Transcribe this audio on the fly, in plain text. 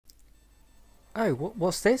Oh,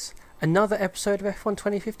 what's this? Another episode of F1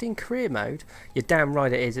 2015 Career Mode? You're damn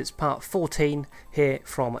right it is. It's part 14 here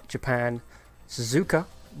from Japan. Suzuka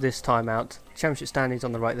this time out. Championship standings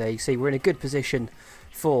on the right there. You see we're in a good position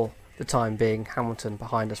for the time being. Hamilton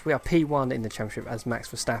behind us. We are P1 in the championship as Max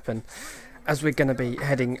Verstappen. As we're going to be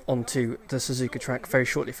heading onto the Suzuka track very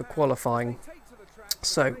shortly for qualifying.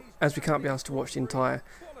 So, as we can't be asked to watch the entire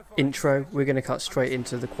intro, we're going to cut straight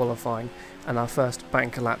into the qualifying and our first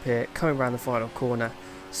banker lap here, coming around the final corner,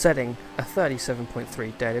 setting a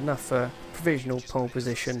 37.3 dead, enough for provisional pole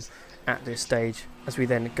position at this stage, as we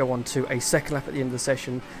then go on to a second lap at the end of the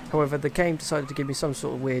session. However, the game decided to give me some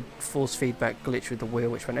sort of weird force feedback glitch with the wheel,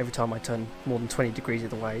 which went every time I turned more than 20 degrees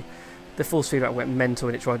either way. The force feedback went mental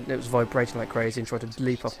and it was vibrating like crazy and tried to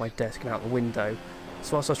leap off my desk and out the window.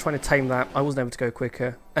 So whilst I was trying to tame that, I wasn't able to go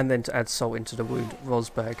quicker, and then to add salt into the wound,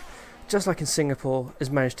 Rosberg, just like in Singapore, has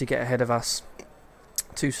managed to get ahead of us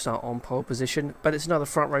to start on pole position. But it's another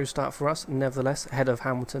front row start for us, nevertheless, ahead of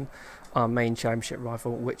Hamilton, our main championship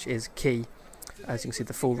rival, which is key. As you can see,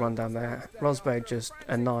 the full rundown there. Rosberg just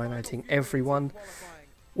annihilating everyone.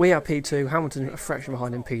 We are P2, Hamilton a fraction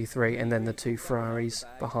behind in P3, and then the two Ferraris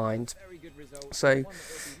behind. So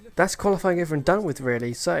that's qualifying over and done with,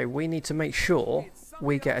 really. So we need to make sure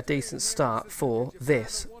we get a decent start for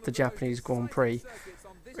this, the Japanese Grand Prix.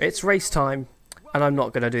 It's race time, and I'm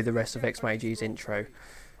not going to do the rest of XMAG's intro.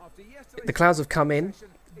 The clouds have come in,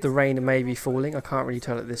 the rain may be falling, I can't really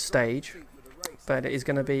tell at this stage, but it is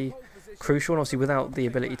going to be crucial, and obviously without the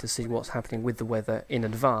ability to see what's happening with the weather in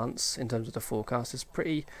advance, in terms of the forecast, it's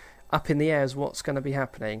pretty up in the air as what's going to be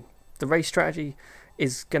happening. The race strategy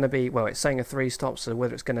is going to be, well, it's saying a 3-stop, so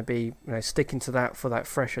whether it's going to be, sticking to that for that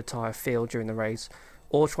fresher tyre feel during the race,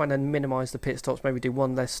 or trying to minimise the pit stops, maybe do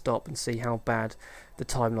one less stop and see how bad the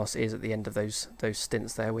time loss is at the end of those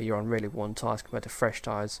stints there where you're on really worn tyres compared to fresh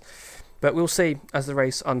tyres. But we'll see as the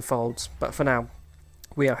race unfolds. But for now,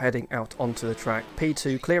 we are heading out onto the track.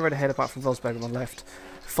 P2 clear right ahead apart from Rosberg on the left.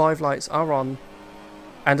 5 lights are on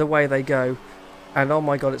and away they go. And oh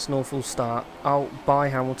my god, it's an awful start. Oh, bye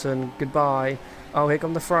Hamilton, goodbye. Oh, here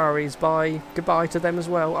come the Ferraris, bye. Goodbye to them as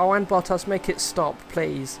well. Oh, and Bottas, make it stop,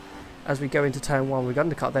 please. As we go into turn 1, we've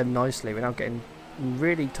undercut them nicely. We're now getting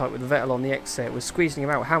really tight with Vettel on the exit. We're squeezing him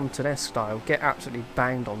out Hamilton-esque style. Get absolutely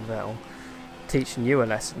banged on Vettel. Teaching you a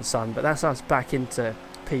lesson, son. But that's us back into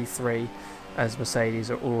P3 as Mercedes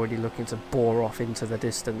are already looking to bore off into the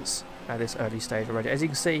distance at this early stage already. As you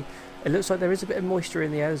can see, it looks like there is a bit of moisture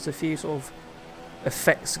in the air. There's a few sort of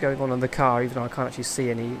effects going on the car, even though I can't actually see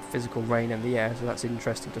any physical rain in the air. So that's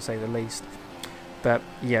interesting to say the least. But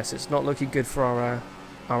yes, it's not looking good for our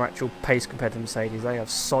actual pace compared to Mercedes. They have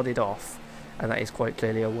sodded off, and that is quite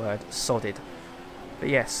clearly a word, sodded. But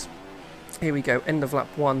yes, here we go, end of lap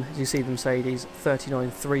 1. As you see the Mercedes,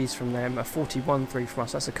 39.3s from them, a 41.3 from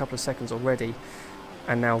us. That's a couple of seconds already.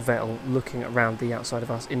 And now Vettel looking around the outside of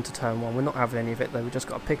us into turn 1. We're not having any of it though. We've just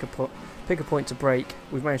got to pick a point to break.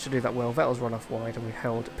 We've managed to do that well. Vettel's run off wide, and we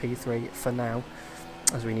held P3 for now,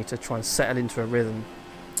 as we need to try and settle into a rhythm.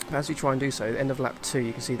 But as we try and do so, at the end of lap 2,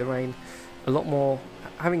 you can see the rain a lot more,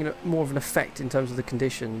 having more of an effect in terms of the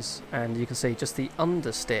conditions, and you can see just the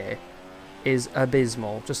understeer is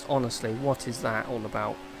abysmal. Just honestly, what is that all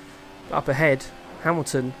about? Up ahead,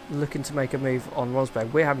 Hamilton looking to make a move on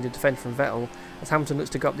Rosberg. We're having to defend from Vettel as Hamilton looks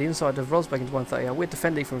to go up the inside of Rosberg into 130. We're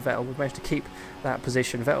defending from Vettel. We've managed to keep that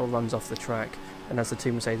position. Vettel runs off the track, and as the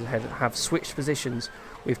two Mercedes ahead have switched positions,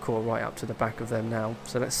 we've caught right up to the back of them now.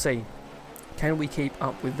 So let's see. Can we keep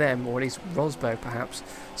up with them, or at least Rosberg perhaps,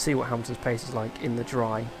 see what Hamilton's pace is like in the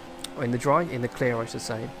dry, or in the clear I should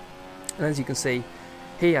say. And as you can see,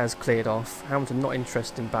 he has cleared off. Hamilton not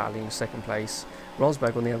interested in battling second place.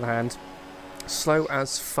 Rosberg on the other hand, slow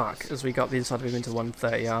as fuck as we got the inside of him into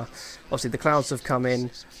 130R. Obviously the clouds have come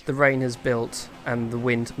in, the rain has built, and the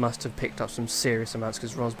wind must have picked up some serious amounts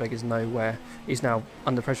because Rosberg is nowhere. He's now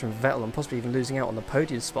under pressure from Vettel and possibly even losing out on the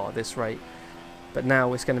podium spot at this rate. But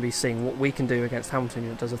now it's going to be seeing what we can do against Hamilton,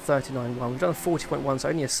 who does a 39.1. We've done a 40.1, so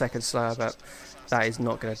only a second slower, but that is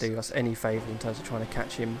not going to do us any favour in terms of trying to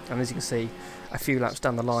catch him. And as you can see, a few laps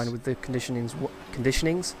down the line with the conditions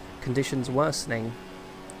worsening,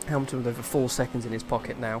 Hamilton with over 4 seconds in his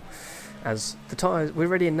pocket now. As the tyres, we're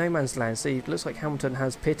already in no man's land. See, it looks like Hamilton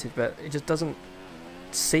has pitted, but it just doesn't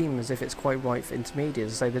seem as if it's quite right for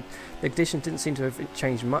intermediates. So the conditions didn't seem to have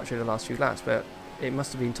changed much over the last few laps, but it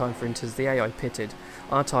must have been time for Inters. The AI pitted.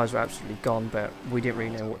 Our tyres were absolutely gone, but we didn't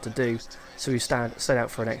really know what to do, so we stayed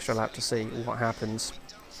out for an extra lap to see what happens.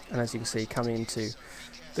 And as you can see, coming into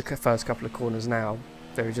the first couple of corners now,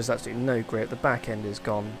 there is just absolutely no grip. The back end is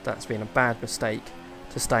gone. That's been a bad mistake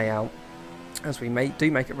to stay out. As we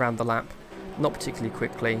do make it round the lap, not particularly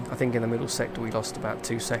quickly. I think in the middle sector we lost about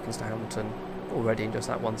 2 seconds to Hamilton already in just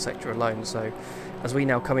that one sector alone. So as we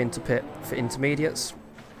now come into pit for intermediates,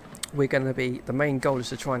 we're going to be, the main goal is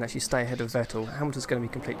to try and actually stay ahead of Vettel. Hamilton's going to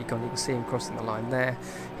be completely gone. You can see him crossing the line there.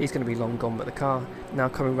 He's going to be long gone, but the car now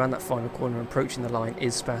coming around that final corner and approaching the line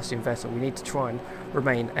is Sebastian Vettel. We need to try and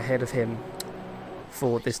remain ahead of him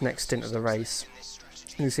for this next stint of the race.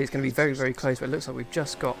 You can see it's going to be very, very close, but it looks like we've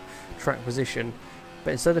just got track position.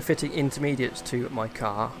 But instead of fitting intermediates to my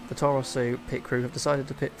car, the Toro Rosso pit crew have decided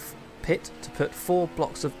to put 4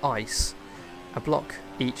 blocks of ice, a block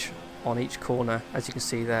each on each corner, as you can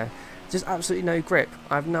see there. Just absolutely no grip.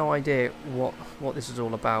 I have no idea what this is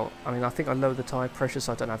all about. I mean, I think I lowered the tyre pressure,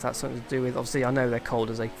 so I don't know if that's something to do with, obviously I know they're cold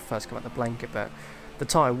as they first come out the blanket, but the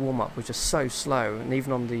tyre warm-up was just so slow, and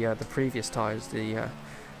even on the previous tyres, the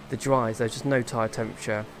dries, there's just no tyre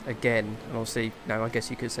temperature again. And obviously, I guess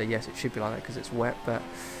you could say yes, it should be like that because it's wet, but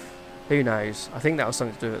who knows. I think that was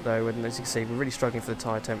something to do with it though, and as you can see, we're really struggling for the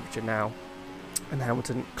tyre temperature now. And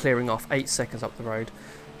Hamilton clearing off 8 seconds up the road.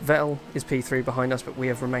 Vettel is P3 behind us, but we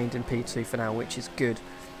have remained in P2 for now, which is good.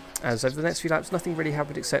 As over the next few laps, nothing really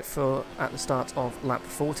happened except for at the start of lap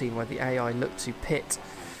 14, where the AI looked to pit,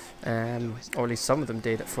 or at least some of them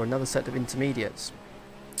did, for another set of intermediates.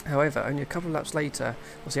 However, only a couple of laps later,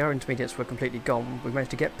 obviously our intermediates were completely gone. We managed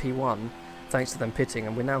to get P1 thanks to them pitting,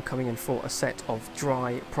 and we're now coming in for a set of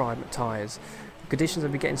dry prime tyres. Conditions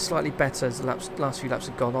have been getting slightly better as the last few laps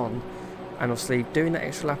have gone on, and obviously doing that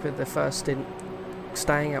extra lap of the first stint,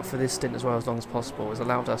 staying out for this stint as well as long as possible, has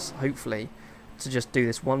allowed us, hopefully, to just do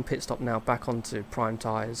this one pit stop now back onto prime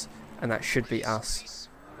tyres, and that should be us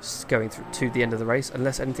going through to the end of the race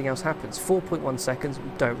unless anything else happens. 4.1 seconds, we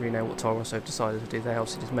don't really know what Toro Rosso have decided to do there,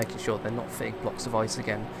 obviously just making sure they're not fitting blocks of ice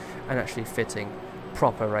again and actually fitting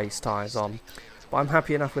proper race tyres on. But I'm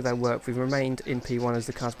happy enough with their work. We've remained in P1 as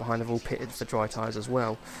the cars behind have all pitted for dry tyres as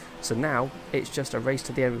well. So now it's just a race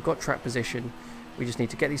to the end. We've got track position. We just need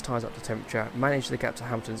to get these tyres up to temperature, manage the gap to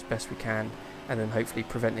Hamilton as best we can, and then hopefully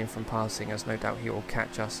prevent him from passing, as no doubt he will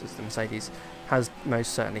catch us, as the Mercedes has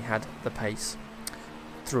most certainly had the pace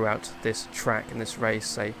throughout this track and this race.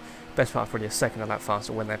 So best part probably a second a lap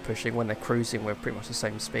faster when they're pushing. When they're cruising, we're pretty much the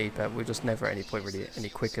same speed, but we're just never at any point really any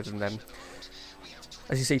quicker than them.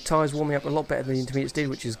 As you see, tyres warming up a lot better than the intermediates did,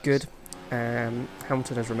 which is good.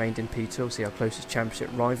 Hamilton has remained in P2, obviously our closest championship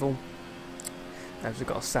rival. As we've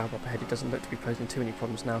got a Sauber up ahead, it doesn't look to be posing too many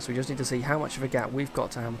problems now, so we just need to see how much of a gap we've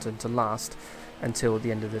got to Hamilton to last until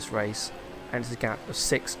the end of this race. And it's a gap of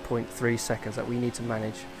 6.3 seconds that we need to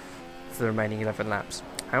manage for the remaining 11 laps.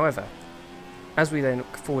 However, as we then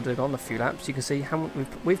look forward on a few laps, you can see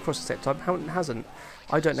we've crossed the set time, Hamilton hasn't.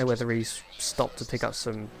 I don't know whether he's stopped to pick up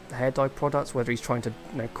some hair dye products, whether he's trying to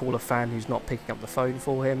call a fan who's not picking up the phone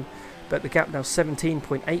for him, but the gap now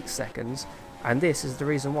 17.8 seconds, and this is the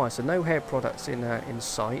reason why. So no hair products in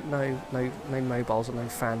sight, no mobiles or no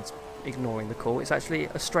fans ignoring the call. It's actually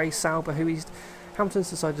a stray Sauber who Hamilton's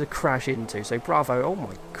decided to crash into. So bravo, oh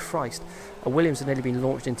my Christ. A Williams had nearly been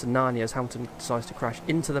launched into Narnia as Hamilton decides to crash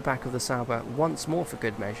into the back of the Sauber once more for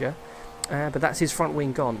good measure. But that's his front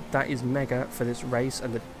wing gone. That is mega for this race,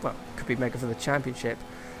 and could be mega for the championship.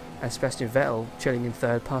 Sebastian Vettel chilling in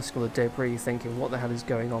third, passing all the debris, thinking what the hell is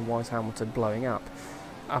going on, why is Hamilton blowing up?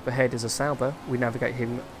 Up ahead is a Sauber, we navigate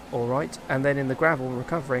him alright, and then in the gravel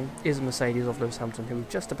recovering is a Mercedes of Lewis Hamilton, who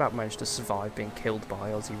just about managed to survive being killed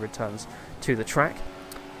by as he returns to the track.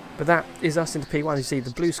 But that is us into P1. You see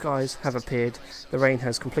the blue skies have appeared, the rain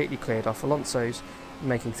has completely cleared off, Alonso's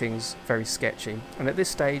making things very sketchy, and at this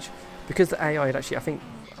stage, because the AI had actually, I think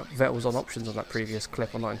Vettel was on options on that previous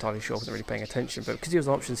clip, I'm not entirely sure, I wasn't really paying attention, but because he was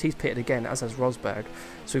on options, he's pitted again, as has Rosberg,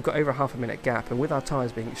 so we've got over a half a minute gap, and with our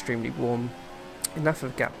tyres being extremely warm, enough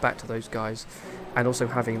of a gap back to those guys, and also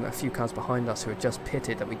having a few cars behind us who had just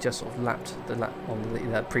pitted that we just sort of lapped on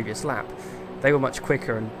the previous lap, they were much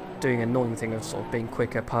quicker and doing an annoying thing of sort of being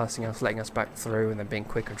quicker, passing us, letting us back through, and then being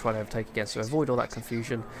quicker and trying to overtake again. So avoid all that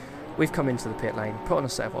confusion, we've come into the pit lane, put on a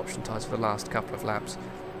set of option tyres for the last couple of laps.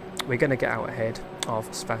 We're going to get out ahead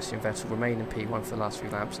of Sebastian Vettel, remain in P1 for the last few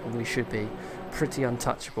laps, and we should be pretty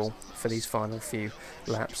untouchable for these final few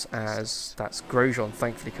laps, as that's Grosjean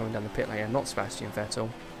thankfully coming down the pit lane and not Sebastian Vettel.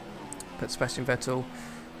 But Sebastian Vettel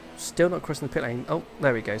still not crossing the pit lane. Oh,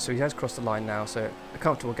 there we go, so he has crossed the line now, so a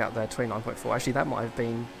comfortable gap there, 29.4. Actually, that might have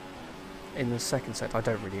been in the second set, I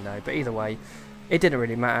don't really know, but either way, it didn't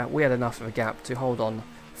really matter. We had enough of a gap to hold on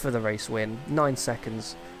for the race win, 9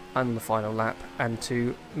 seconds on the final lap, and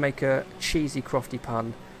to make a cheesy crofty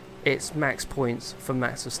pun, it's max points for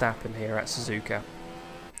Max Verstappen here at Suzuka.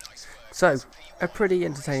 So, a pretty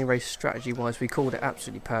entertaining race strategy wise, we called it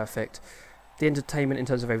absolutely perfect. The entertainment in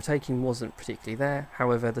terms of overtaking wasn't particularly there,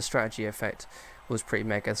 however the strategy effect was pretty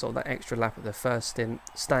mega. Sort of that extra lap at the first stint,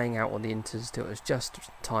 staying out on the inters till it was just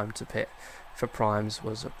time to pit for primes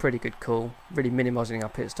was a pretty good call, really minimising our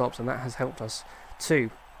pit stops, and that has helped us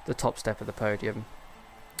to the top step of the podium.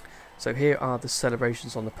 So here are the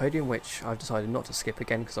celebrations on the podium, which I've decided not to skip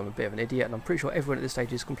again because I'm a bit of an idiot, and I'm pretty sure everyone at this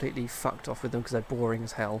stage is completely fucked off with them because they're boring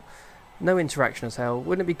as hell. No interaction as hell.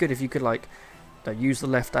 Wouldn't it be good if you could, like, use the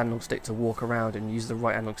left analog stick to walk around and use the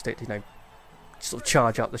right analog stick to, sort of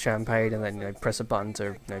charge up the champagne and then, press a button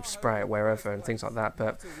to, spray it wherever and things like that.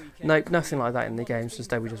 But no, nothing like that in the games.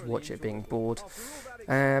 Instead, we just watch it being bored.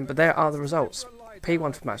 But there are the results.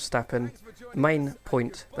 P1 for Max Verstappen. The main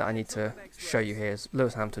point that I need to show you here is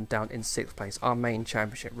Lewis Hamilton down in 6th place, our main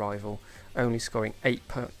championship rival, only scoring 8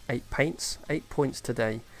 points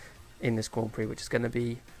today in this Grand Prix, which is going to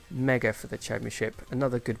be mega for the championship.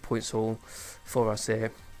 Another good points haul for us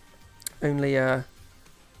here. Only wow,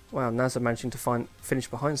 NASA managing to finish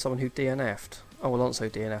behind someone who DNF'd. Oh, Alonso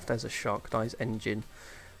DNF'd. There's a shock. Nice engine.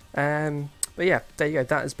 But yeah, there you go.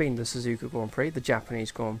 That has been the Suzuka Grand Prix, the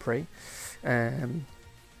Japanese Grand Prix.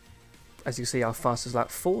 As you see, our fastest lap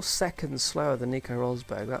 4 seconds slower than Nico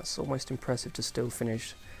Rosberg. That's almost impressive to still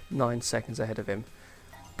finish 9 seconds ahead of him.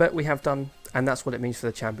 But we have done, and that's what it means for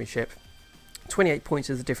the championship. 28 points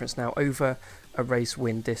is the difference now over a race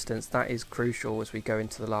win distance. That is crucial as we go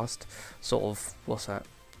into the last sort of,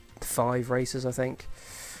 5 races, I think.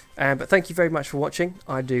 But thank you very much for watching.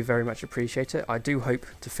 I do very much appreciate it. I do hope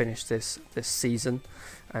to finish this season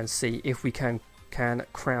and see if we can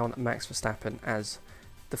crown Max Verstappen as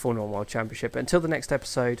the Formula 1 World Championship. But until the next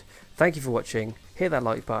episode, thank you for watching. Hit that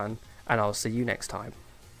like button, and I'll see you next time.